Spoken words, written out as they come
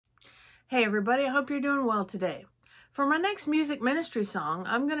Hey everybody, I hope you're doing well today. For my next music ministry song,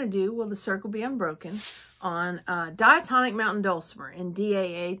 I'm going to do Will the Circle Be Unbroken on Diatonic Mountain Dulcimer in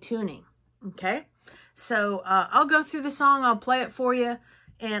DAA tuning. Okay, so I'll go through the song, I'll play it for you,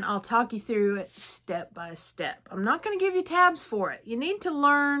 and I'll talk you through it step by step. I'm not going to give you tabs for it. You need to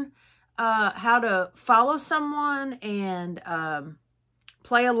learn how to follow someone and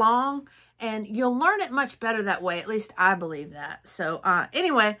play along. And you'll learn it much better that way. At least I believe that. So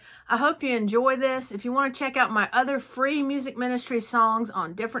anyway, I hope you enjoy this. If you want to check out my other free music ministry songs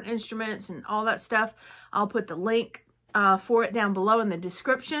on different instruments and all that stuff, I'll put the link for it down below in the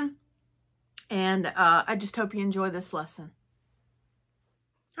description. And I just hope you enjoy this lesson.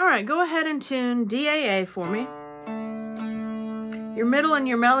 All right, go ahead and tune DAA for me. Your middle and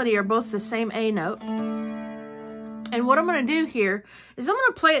your melody are both the same A note. And what I'm going to do here is I'm going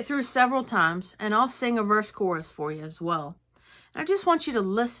to play it through several times, and I'll sing a verse chorus for you as well. And I just want you to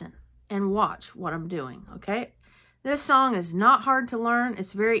listen and watch what I'm doing, okay? This song is not hard to learn.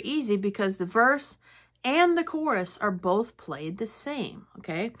 It's very easy because the verse and the chorus are both played the same,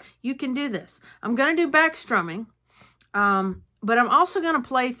 okay? You can do this. I'm going to do back strumming, but I'm also going to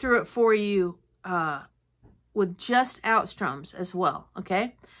play through it for you with just out strums as well,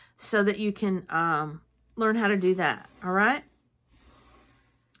 okay? So that you can learn how to do that, all right?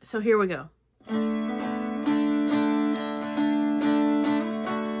 So here we go.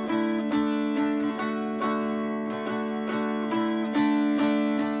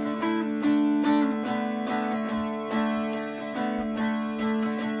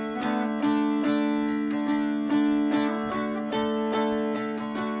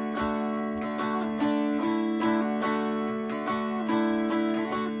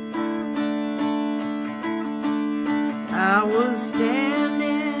 I was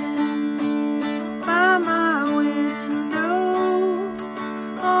standing by my window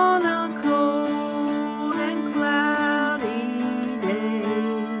on a cold and cloudy day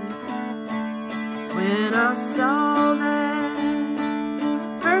when I saw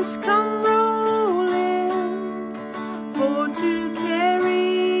that hearse come rolling for to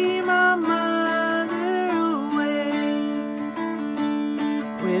carry my mother away.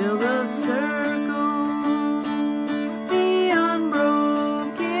 Will the circle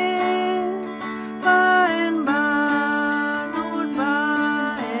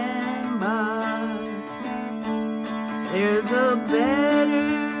there's a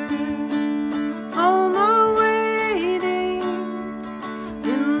better home awaiting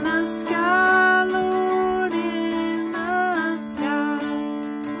in the sky, Lord, in the sky.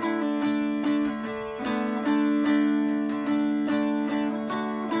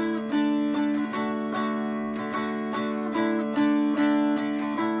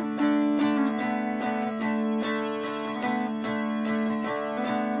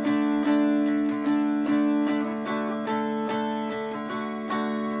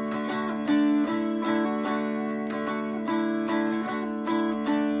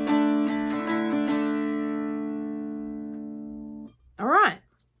 All right,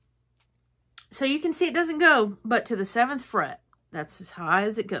 so you can see it doesn't go but to the 7th fret. That's as high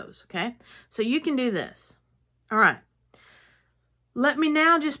as it goes, okay? So you can do this. All right, let me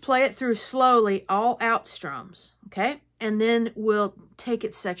now just play it through slowly, all out strums, okay? And then we'll take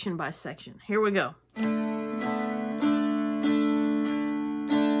it section by section. Here we go.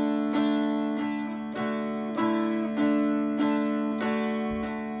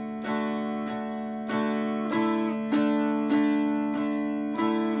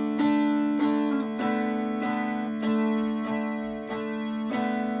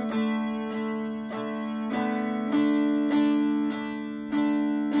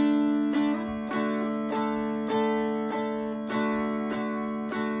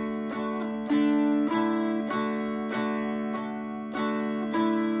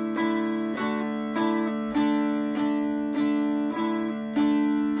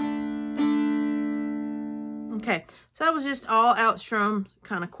 Okay, so that was just all out strum,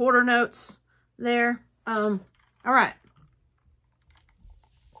 kind of quarter notes there. All right.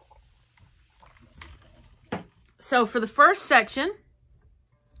 So for the first section,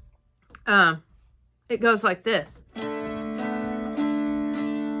 it goes like this.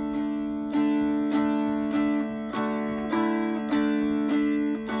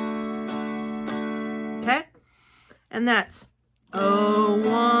 Okay, and that's 0,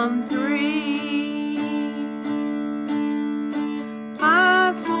 1, 3.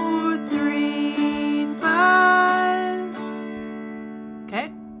 5, 4, 3, 5.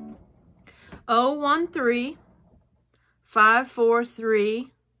 Okay. 0, 1, 3, 5, 4,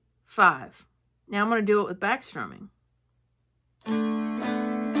 3, 5. Now I'm going to do it with back strumming.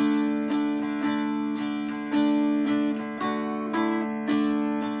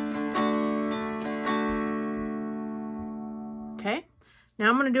 Now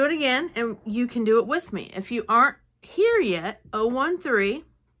I'm going to do it again, and you can do it with me. If you aren't here yet, 013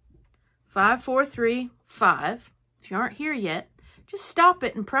 543 5. If you aren't here yet, just stop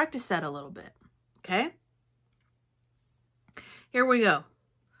it and practice that a little bit. Okay? Here we go.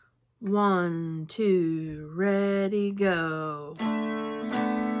 1, 2, ready, go.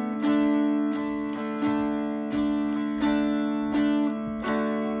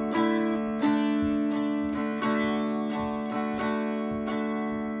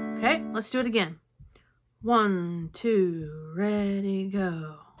 Okay, let's do it again. 1, 2, ready,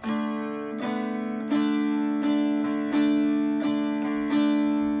 go.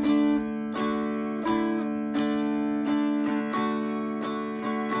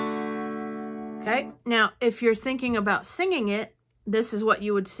 Okay, now if you're thinking about singing it, this is what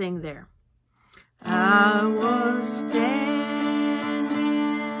you would sing there. I was standing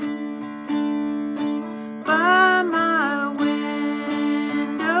by my window.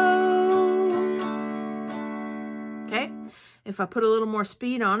 Okay, if I put a little more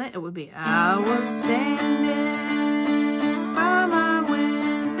speed on it, it would be I was standing by my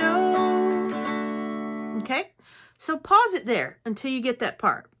window. Okay, so pause it there until you get that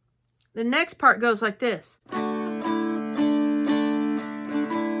part. The next part goes like this.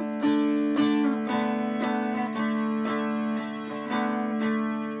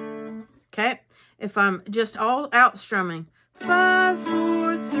 Okay, if I'm just all out strumming, 5,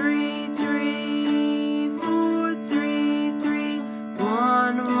 4, 3, 3, 4, 3, 3,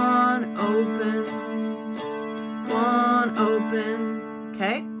 1, 1, open, 1, open.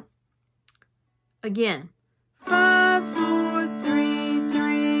 Okay, again, 5, 4, 3,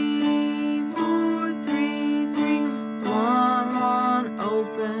 3, 4, 3, 3, 1, 1,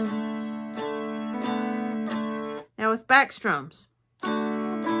 open. Now with back strums.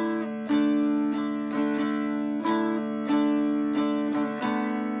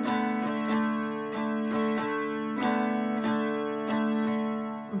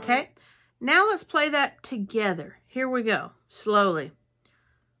 Okay, now let's play that together. Here we go, slowly.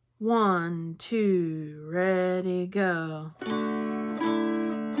 1, 2, ready, go.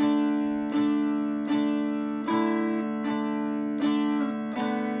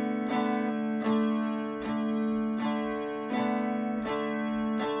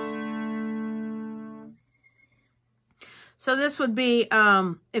 So this would be,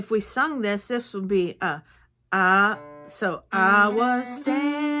 if we sung this, this would be, so I was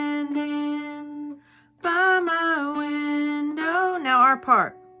standing by my window. Now our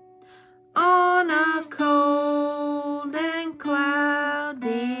part. On a cold and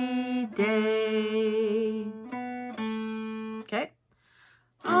cloudy day. Okay.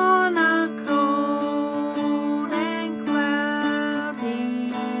 On a cold and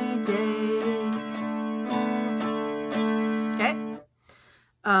cloudy day. Okay.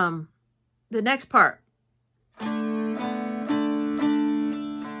 The next part.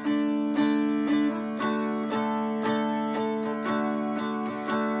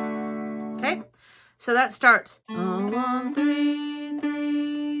 So that starts 1, 3,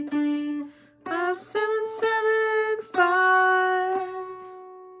 3, 3, 5, 7, 7, 5.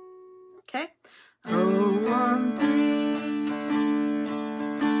 Okay. 1, 3,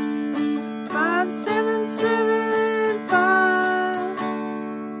 5, 7, 7, 5.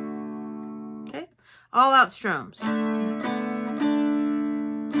 Okay. All out strums.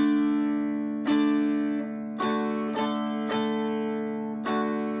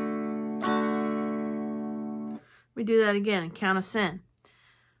 We do that again and count us in.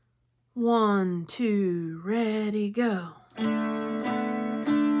 1, 2, ready, go.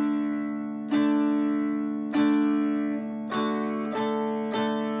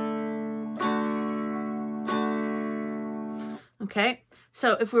 Okay,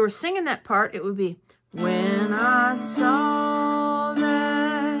 so if we were singing that part, it would be when I saw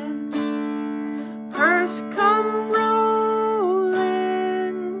that hearse come rolling.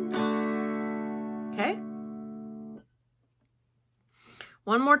 Okay.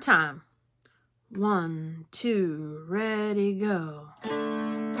 One more time. 1, 2, ready, go.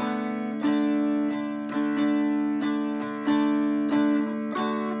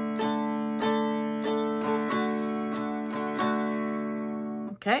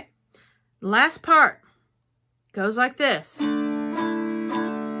 Okay. Last part goes like this.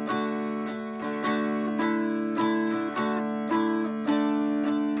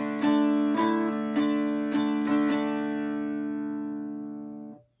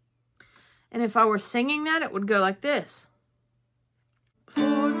 And if I were singing that, it would go like this. For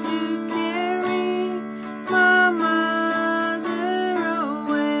to carry my mother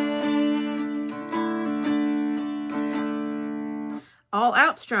away. All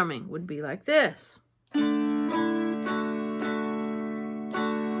strumming would be like this.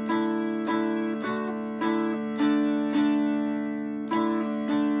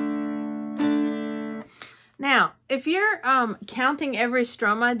 Now, if you're counting every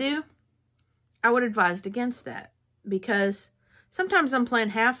strum I do, I would advise against that, because sometimes I'm playing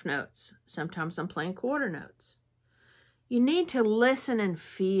half notes, sometimes I'm playing quarter notes. You need to listen and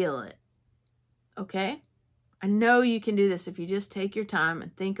feel it, okay? I know you can do this if you just take your time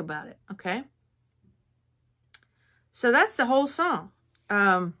and think about it, okay? So that's the whole song.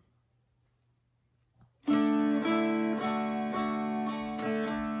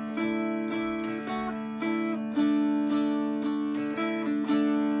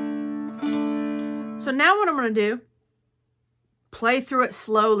 So now what I'm going to do, play through it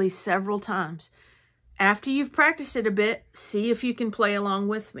slowly several times. After you've practiced it a bit, see if you can play along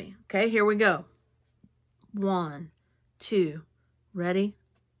with me. Okay, here we go. 1, 2, ready,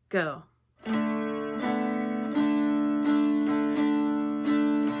 go.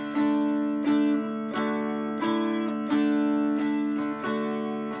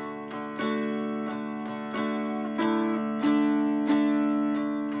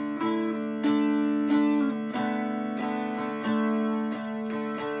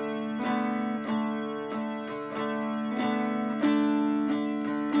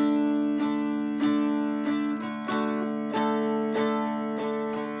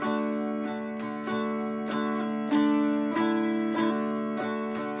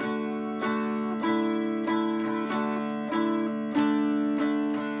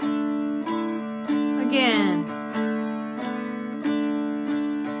 Again.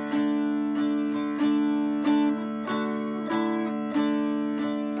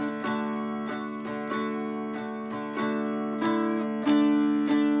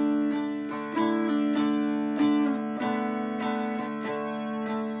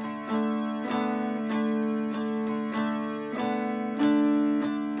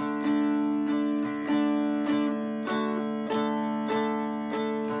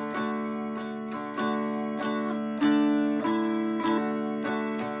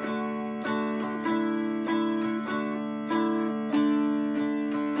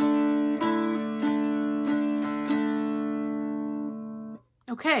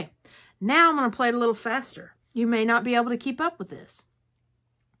 Okay, now I'm going to play it a little faster. You may not be able to keep up with this.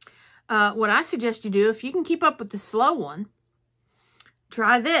 What I suggest you do, if you can keep up with the slow one,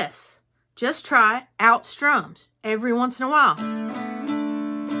 try this. Just try out strums every once in a while.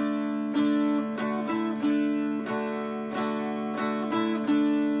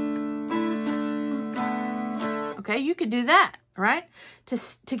 Okay, you could do that, right?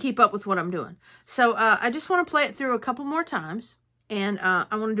 To keep up with what I'm doing. So I just want to play it through a couple more times. And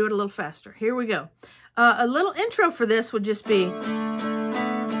I want to do it a little faster. Here we go. A little intro for this would just be,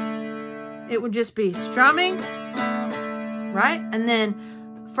 it would just be strumming, right? And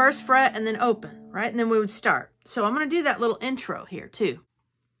then first fret and then open, right? And then we would start. So I'm going to do that little intro here too.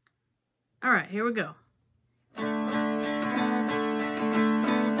 All right, here we go.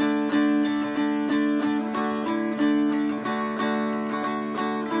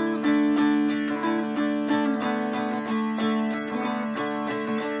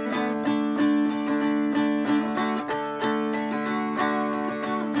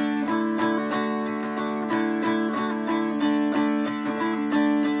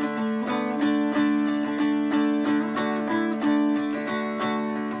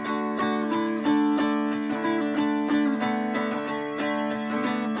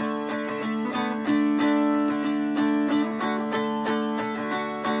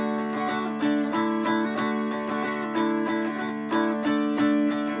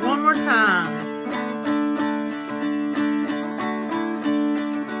 Time.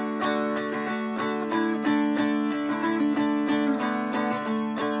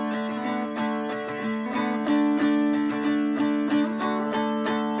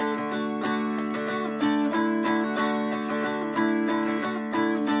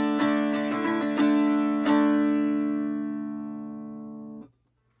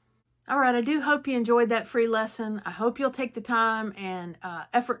 All right, I do hope you enjoyed that free lesson. I hope you'll take the time and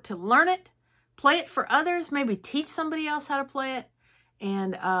effort to learn it, play it for others, maybe teach somebody else how to play it.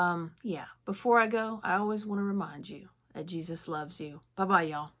 And yeah, before I go, I always want to remind you that Jesus loves you. Bye-bye,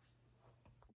 y'all.